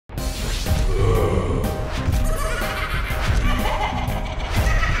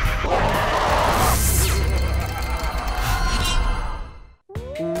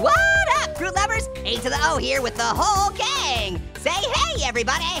here with the whole gang. Say hey,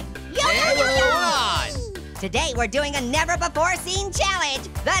 everybody. Yo, hey, yo, yo, what's yo. Today we're doing a never-before-seen challenge,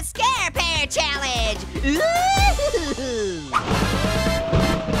 the Scare Pear Challenge. Ooh.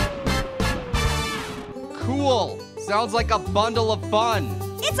 Cool. Sounds like a bundle of fun.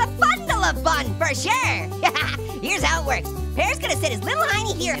 It's a bundle of fun, for sure. Here's how it works. Pear's gonna sit his little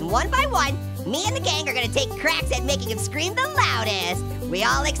hiney here, and one by one, me and the gang are gonna take cracks at making him scream the loudest. We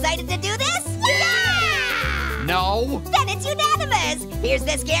all excited to do this? Yeah! No. Then it's unanimous. Here's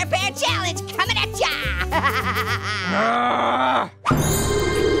the Scare Pear Challenge coming at ya.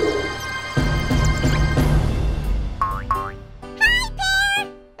 Hi, Pear.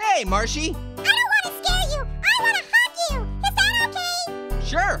 Hey, Marshy. I don't want to scare you. I want to hug you. Is that okay?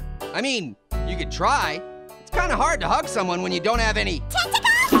 Sure. I mean, you could try. It's kind of hard to hug someone when you don't have any.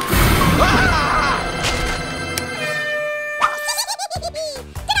 Tentacles? Ah! Did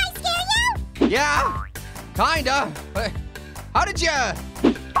I scare you? Yeah, kinda. How did ya?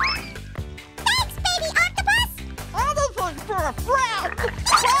 Thanks, baby octopus. All those ones for a friend.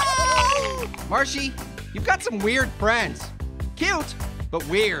 Marshy, you've got some weird friends. Cute, but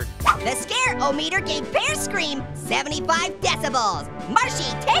weird. The Scare-O-meter gave Pear's scream 75 decibels.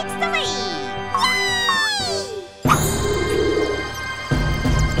 Marshy takes the lead.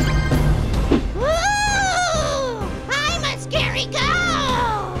 I'm a scary ghost!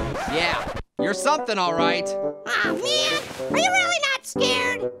 Yeah, you're something, all right. Aw, man, are you really not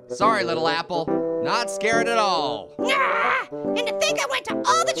scared? Sorry, little apple. Not scared at all. Nah, and to think I went to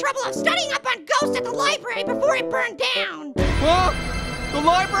all the trouble of studying up on ghosts at the library before it burned down. Huh? The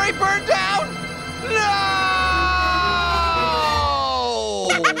library burned down? No!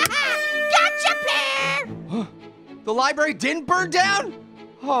 Gotcha, Pear! The library didn't burn down?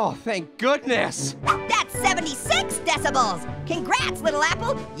 Oh, thank goodness. That's 76 decibels. Congrats, little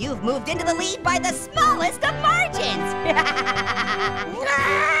apple. You've moved into the lead by the smallest of margins.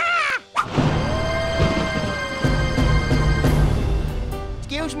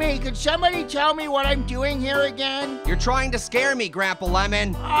 Excuse me, could somebody tell me what I'm doing here again? You're trying to scare me, Grandpa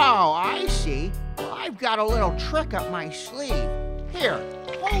Lemon. Oh, I see. Well, I've got a little trick up my sleeve. Here,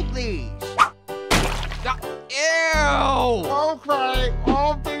 hold these. Ew! Okay,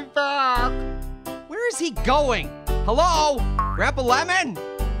 I'll be back. Where is he going? Hello? Grandpa Lemon?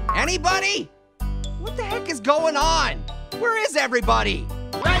 Anybody? What the heck is going on? Where is everybody?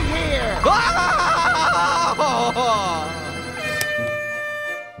 Right here.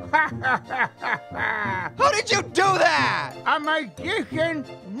 How did you do that? A magician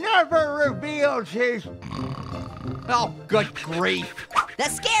never reveals his... Oh, good grief. The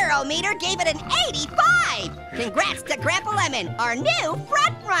Scare-O-meter gave it an 85. Congrats to Grandpa Lemon, our new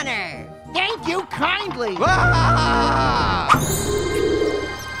front runner. Thank you kindly.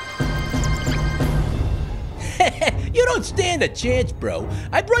 You don't stand a chance, bro.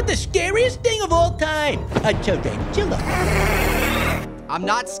 I brought the scariest thing of all time, a tarantula. I'm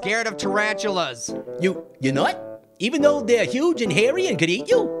not scared of tarantulas. You're not? Even though they're huge and hairy and could eat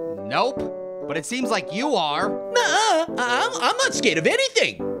you? Nope. But it seems like you are. Nuh-uh, I'm not scared of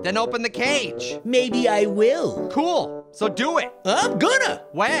anything. Then open the cage. Maybe I will. Cool. So do it. I'm gonna.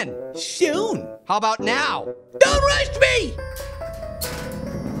 When? Soon. How about now? Don't rush me!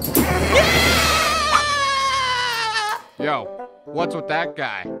 Yo, what's with that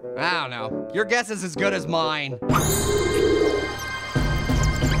guy? I don't know. Your guess is as good as mine.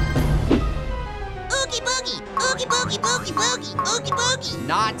 Oogie boogie, oogie boogie, boogie boogie, oogie boogie.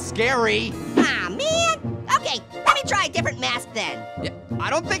 Not scary. Ah, man. Okay, let me try a different mask then. Yeah, I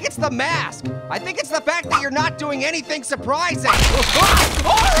don't think it's the mask. I think it's the fact that you're not doing anything surprising.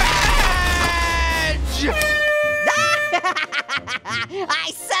 Orange!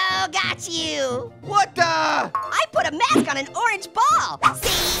 I so got you. What the? I put a mask on an orange ball.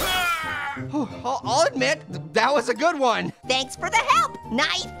 See? I'll admit, that was a good one. Thanks for the help,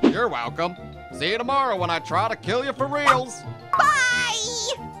 Knife. You're welcome. See you tomorrow when I try to kill you for reals. Bye.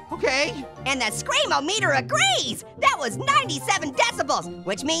 Okay. And the Scream-O-meter agrees. That was 97 decibels,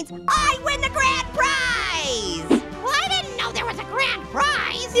 which means I win the grand prize. Well, I didn't know there was a grand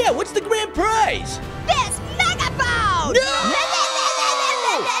prize. Yeah, what's the grand prize? This megaphone. No!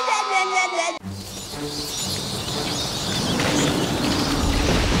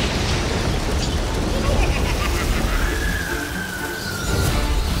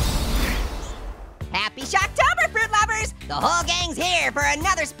 Happy Shocktober, fruit lovers! The whole gang's here for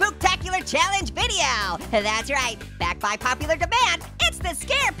another spooktacular challenge video. That's right, backed by popular demand, it's the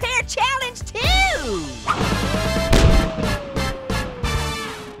Scare Pear Challenge 2!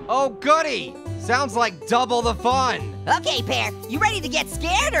 Oh, goody. Sounds like double the fun. Okay, Pear, you ready to get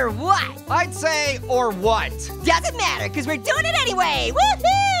scared or what? I'd say, or what? Doesn't matter, because we're doing it anyway.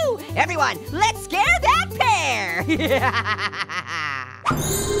 Woohoo! Everyone, let's scare that Pear!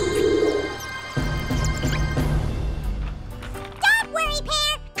 Don't worry,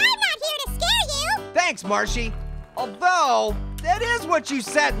 Pear. I'm not here to scare you. Thanks, Marshy. Although, that is what you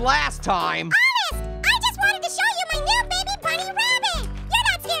said last time. Honest, I just wanted to show you my new baby bunny rabbit. You're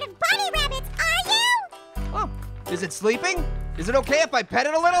not scared of bunny rabbits, are you? Oh, is it sleeping? Is it okay if I pet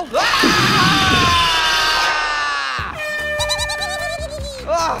it a little? Ah!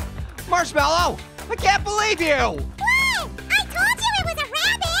 Ah! Marshmallow, I can't believe you! What? I told you it was a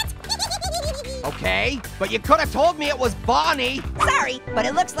rabbit. Okay, but you could have told me it was Bonnie. Sorry, but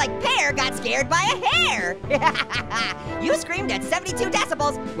it looks like Pear got scared by a hare. You screamed at 72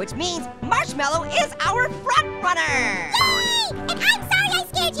 decibels, which means Marshmallow is our front runner. Yay! And I'm sorry I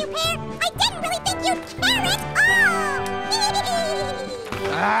scared you, Pear. I didn't really think you'd care at all.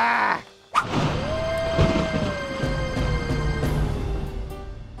 Ah!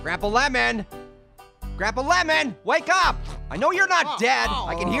 Grandpa Lemon! Grandpa Lemon, wake up! I know you're not dead.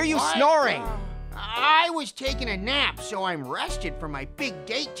 I can hear you what? snoring. I was taking a nap, so I'm rested for my big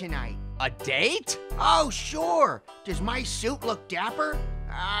date tonight. A date? Oh, sure. Does my suit look dapper?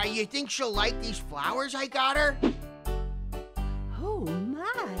 You think she'll like these flowers I got her? Oh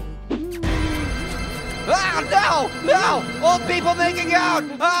my. Ah, no! No! Old people making out!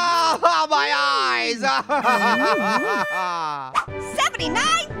 Oh, my eyes!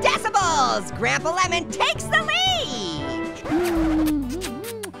 79 decibels! Grandpa Lemon takes the lead!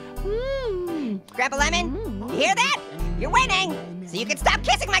 Grandpa Lemon, you hear that? You're winning! So you can stop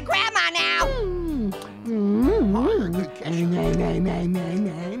kissing my grandma now!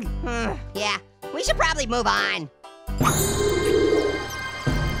 Yeah, we should probably move on.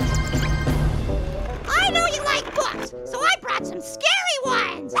 I know you like books, so I brought some scary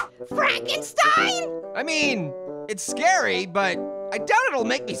ones! Frankenstein? I mean, it's scary, but I doubt it'll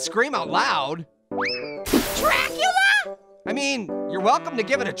make me scream out loud. Dracula? I mean, you're welcome to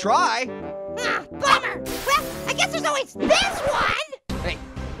give it a try. Ah, bummer. Well, I guess there's always this one. Hey,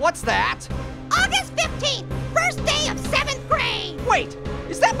 what's that? August 15th, first day of 7th grade. Wait,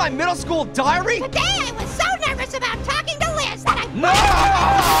 is that my middle school diary? Today I was so nervous about talking to Liz that No!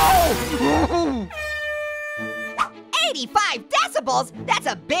 85 decibels? That's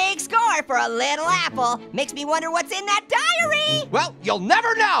a big score for a little apple. Makes me wonder what's in that diary. Well, you'll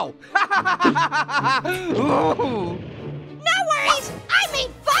never know! No worries, I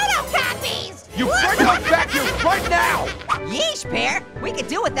made photocopies. You bring those back here right now! Yeesh, Pear, we could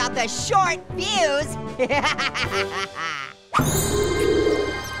do without the short fuse.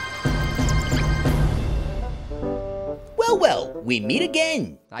 Well, we meet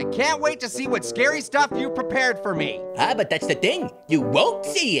again. I can't wait to see what scary stuff you prepared for me. Ah, but that's the thing. You won't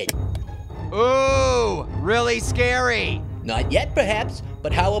see it. Ooh, really scary. Not yet, perhaps,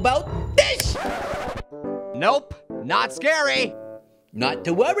 but how about this? Nope, not scary. Not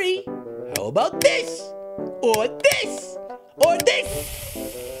to worry. How about this? Or this? Or this?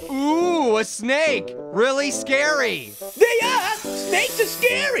 Ooh, a snake. Really scary. They are! Snakes are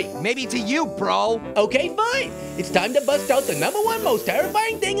scary! Maybe to you, bro. Okay, fine. It's time to bust out the #1 most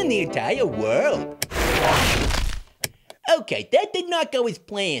terrifying thing in the entire world. Okay, that did not go as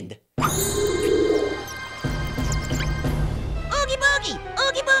planned. Oogie boogie,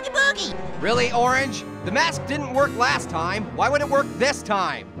 oogie boogie boogie. Really, Orange? The mask didn't work last time. Why would it work this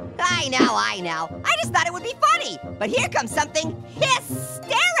time? I know. I just thought it would be funny. But here comes something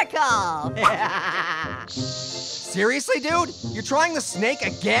hysterical. Seriously, dude? You're trying the snake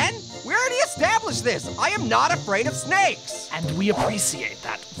again? We already established this. I am not afraid of snakes. And we appreciate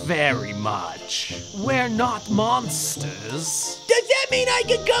that very much. We're not monsters. Does that mean I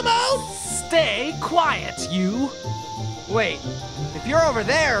can come out? Stay quiet, you. Wait, if you're over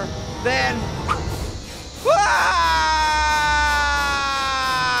there, then... Ah!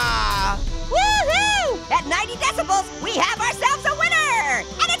 Woohoo! At 90 decibels, we have ourselves a winner!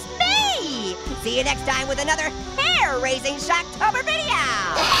 And it's me! See you next time with another hair-raising Shocktober video!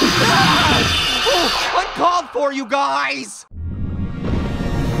 Uncalled for, you guys!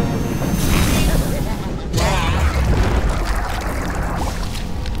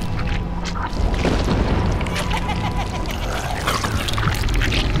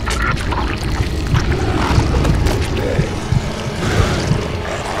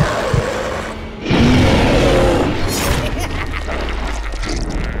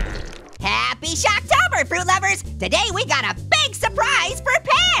 Happy Shocktober, fruit lovers! Today we got a big surprise for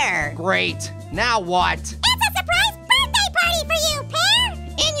Pear! Great. Now what? It's a surprise birthday party for you, Pear!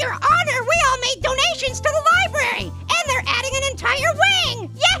 In your honor, we all made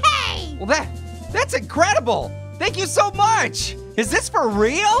That's incredible! Thank you so much! Is this for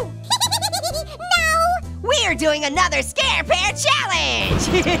real? No! We're doing another Scare Pear challenge!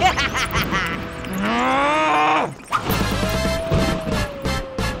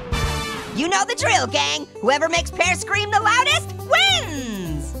 You know the drill, gang. Whoever makes Pear scream the loudest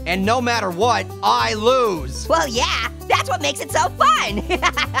wins! And no matter what, I lose. Well, yeah, that's what makes it so fun.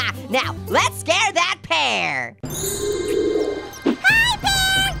 Now, let's scare that Pear. Hi,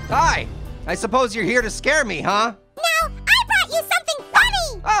 Pear! Hi. I suppose you're here to scare me, huh? No, I brought you something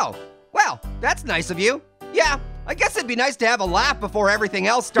funny! Oh, well, that's nice of you. Yeah, I guess it'd be nice to have a laugh before everything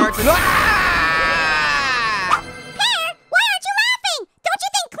else starts and... Ah! Pear, why aren't you laughing? Don't you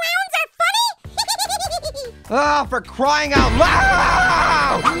think clowns are funny? Oh, for crying out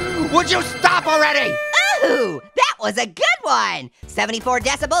loud! Would you stop already? Ooh, that was a good one. 74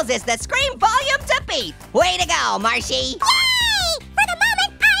 decibels is the scream volume to beat. Way to go, Marshy. Yay! For the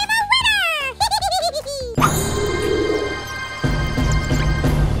moment, I am a winner!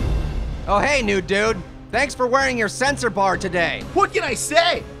 Oh, hey, new dude. Thanks for wearing your sensor bar today. What can I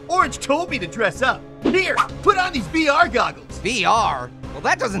say? Orange told me to dress up. Here, put on these VR goggles. VR? Well,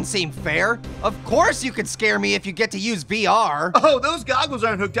 that doesn't seem fair. Of course you could scare me if you get to use VR. Oh, those goggles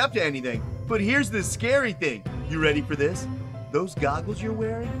aren't hooked up to anything. But here's the scary thing. You ready for this? Those goggles you're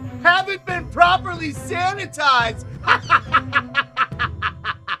wearing haven't been properly sanitized.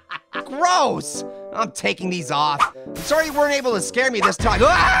 Gross! I'm taking these off. I'm sorry you weren't able to scare me this time.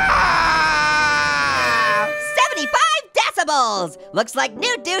 Ah! 75 decibels. Looks like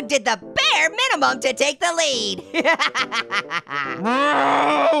New Dude did the bare minimum to take the lead.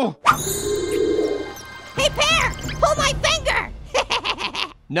 No! Hey, Pear, pull my finger.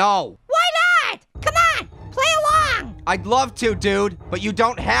 No. Why not? Come on, play along. I'd love to, dude, but you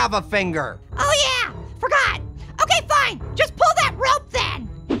don't have a finger. Oh yeah, forgot. Okay, fine, just pull that rope then.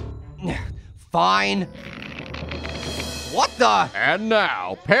 Fine. What the? And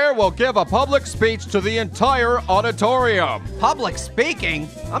now, Pear will give a public speech to the entire auditorium. Public speaking?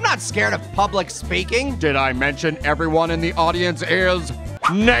 I'm not scared of public speaking. Did I mention everyone in the audience is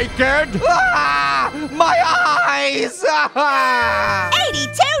naked? Ah! My eyes! Ah!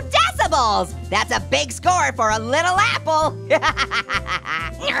 82 decibels. That's a big score for a little apple.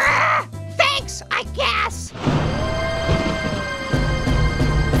 Thanks, I guess.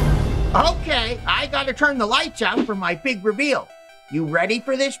 Okay, I gotta turn the lights out for my big reveal. You ready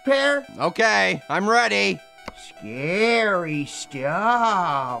for this, Pear? Okay, I'm ready. Scary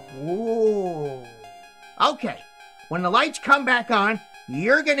stuff. Ooh. Okay, when the lights come back on,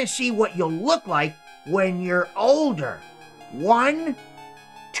 you're gonna see what you'll look like when you're older. 1,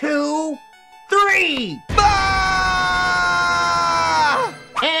 2, 3. Ah!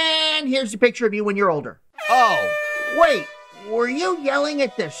 And here's a picture of you when you're older. Oh, Wait, were you yelling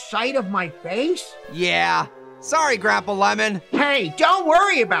at the sight of my face? yeah. Sorry, Grandpa Lemon. Hey, don't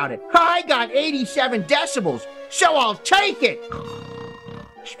worry about it. I got 87 decibels, so I'll take it.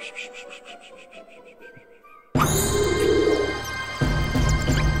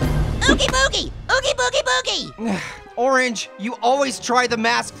 Oogie boogie, oogie boogie boogie. Orange, you always try the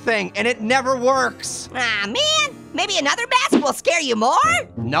mask thing, and it never works. Ah, man, maybe another mask will scare you more?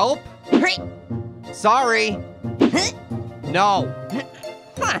 Nope. Sorry. No.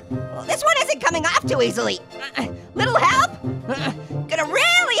 Huh, well, this one isn't coming off too easily. Little help? Gonna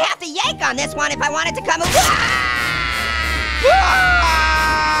really have to yank on this one if I want it to come.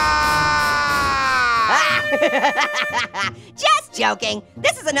 Just joking.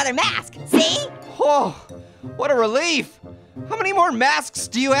 This is another mask, see? Oh, what a relief. How many more masks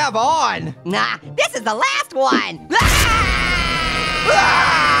do you have on? Nah, this is the last one.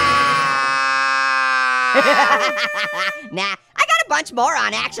 Nah, I got a bunch more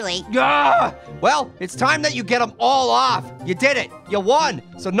on, actually. Ah! Well, it's time that you get them all off. You did it. You won.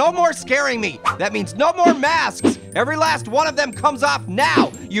 So no more scaring me. That means no more masks. Every last one of them comes off now.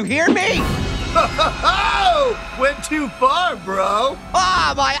 You hear me? Oh, went too far, bro.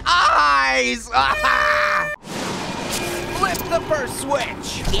 Ah, my eyes! Ah! Flip the first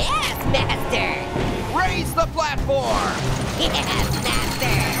switch. Yes, Master. Raise the platform. Yes,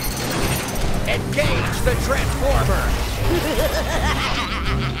 Master. Engage the transformer.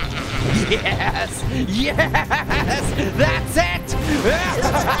 Yes, yes, that's it.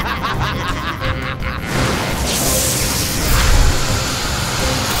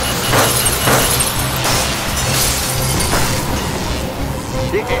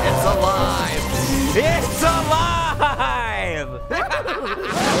 It's alive! It's alive!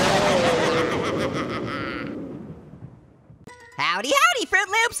 Howdy, howdy, Fruit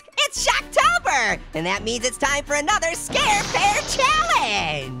Loops! It's Shocktober! And that means it's time for another Scare Pear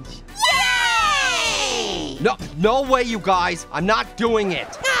Challenge! Yay! No way, you guys. I'm not doing it.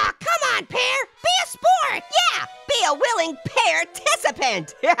 Ah, come on, Pear. Be a sport. Yeah, be a willing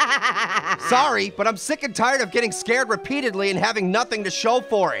participant. Sorry, but I'm sick and tired of getting scared repeatedly and having nothing to show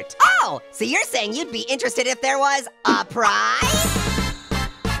for it. Oh, so you're saying you'd be interested if there was a prize?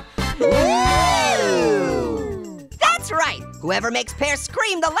 Ooh! That's right. Whoever makes Pear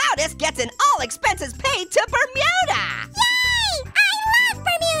scream the loudest gets an all expenses paid to Bermuda. Yay! I love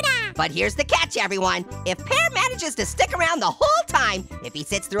Bermuda! But here's the catch, everyone. If Pear manages to stick around the whole time, if he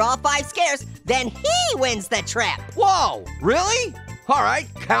sits through all 5 scares, then he wins the trip. Whoa, really? All right,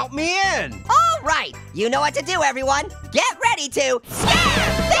 count me in. All right, you know what to do, everyone. Get ready to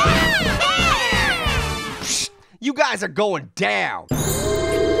scare that Pear! Shh, you guys are going down.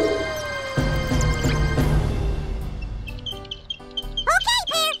 Okay,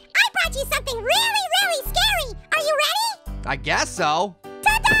 Pear, I brought you something really, really scary. Are you ready? I guess so.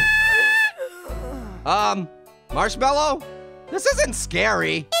 Ta-da! Marshmallow? This isn't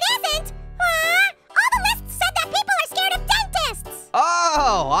scary. It isn't? All the lists said that people are scared of dentists.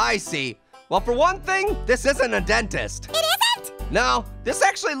 Oh, I see. Well, for one thing, this isn't a dentist. It isn't? No, this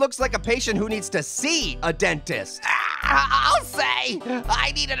actually looks like a patient who needs to see a dentist. I'll say,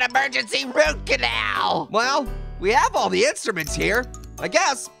 I need an emergency root canal. Well, we have all the instruments here. I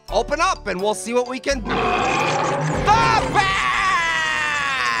guess, open up and we'll see what we can... The bats!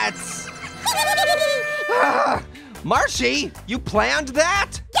 Marshy, you planned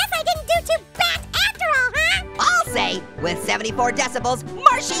that? Guess I didn't do too bad after all, huh? I'll say, with 74 decibels,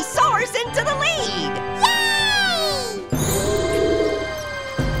 Marshy soars into the lead. Yay!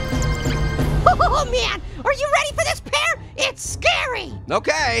 Oh, man, are you ready for this, Pear? It's scary.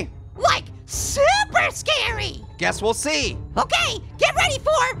 Okay, Like, super scary. guess we'll see. Okay, get ready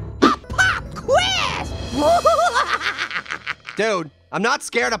for a pop quiz. Dude, I'm not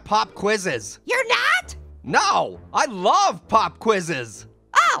scared of pop quizzes. You're not? No, I love pop quizzes.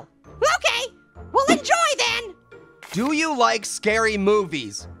 Oh, okay. Well, enjoy then. Do you like scary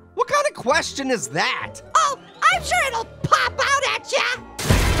movies? What kind of question is that? Oh, I'm sure it'll pop out at ya.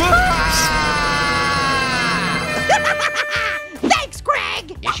 Thanks,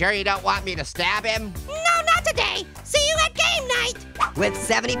 Greg. You sure you don't want me to stab him? No, not today. See you at game night. With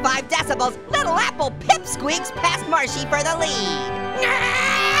 75 decibels, Little Apple pipsqueaks past Marshy for the lead.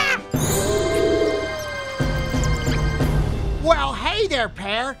 Well, hey there,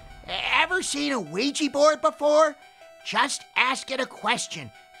 Pear. Ever seen a Ouija board before? Just ask it a question,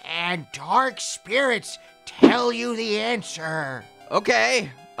 and dark spirits tell you the answer.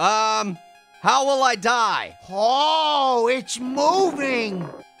 Okay, how will I die? Oh, it's moving.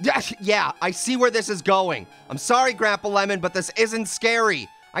 Yeah, I see where this is going. I'm sorry, Grandpa Lemon, but this isn't scary.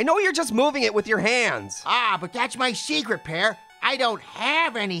 I know you're just moving it with your hands. Ah, but that's my secret, Pear. I don't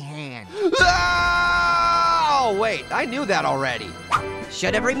have any hands. Oh, wait, I knew that already.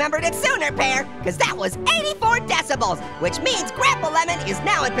 Should have remembered it sooner, Pear, because that was 84 decibels, which means Grandpa Lemon is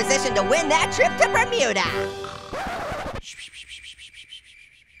now in position to win that trip to Bermuda.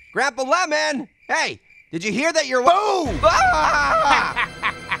 Grandpa Lemon! Hey, did you hear that you're... Boom! Ah!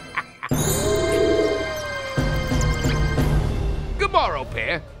 Good morrow,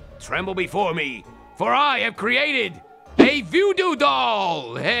 Pear. Tremble before me, for I have created a voodoo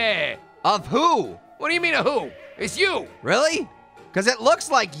doll. Hey. Of who? What do you mean a who? It's you. Really? Because it looks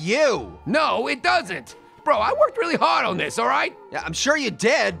like you. No, it doesn't. Bro, I worked really hard on this, all right? Yeah, I'm sure you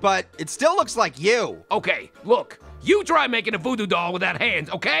did, but it still looks like you. Okay, look. You try making a voodoo doll without hands,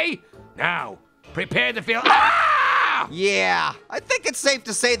 okay? Now, prepare to feel... Ah! Yeah, I think it's safe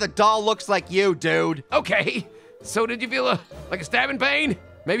to say the doll looks like you, dude. Okay, so did you feel like a stabbing pain?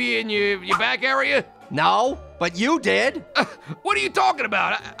 Maybe in your back area? No, but you did. What are you talking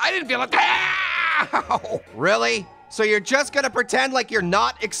about? I didn't feel like... Ow! Really? So you're just gonna pretend like you're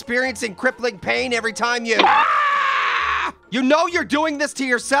not experiencing crippling pain every time you... Ah! You know you're doing this to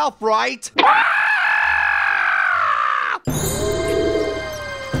yourself, right?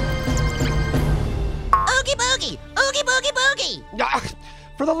 Oogie boogie, oogie boogie boogie.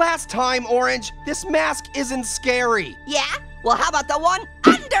 For the last time, Orange, this mask isn't scary. Yeah? Well, how about the one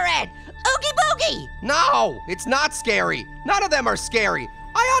under it? Oogie boogie. No, it's not scary. None of them are scary.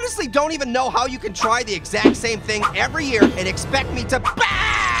 I honestly don't even know how you can try the exact same thing every year and expect me to bats!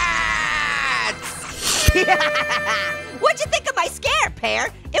 What'd you think of my scare, Pear?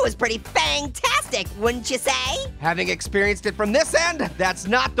 It was pretty fantastic, wouldn't you say? Having experienced it from this end, that's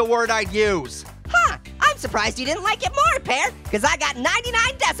not the word I'd use. Huh, I'm surprised you didn't like it more, Pear, because I got 99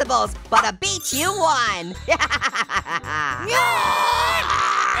 decibels, but I beat you one.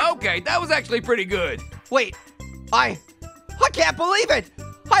 Okay, that was actually pretty good. Wait, I can't believe it!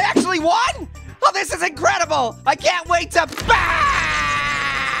 I actually won! Oh, this is incredible! I can't wait to...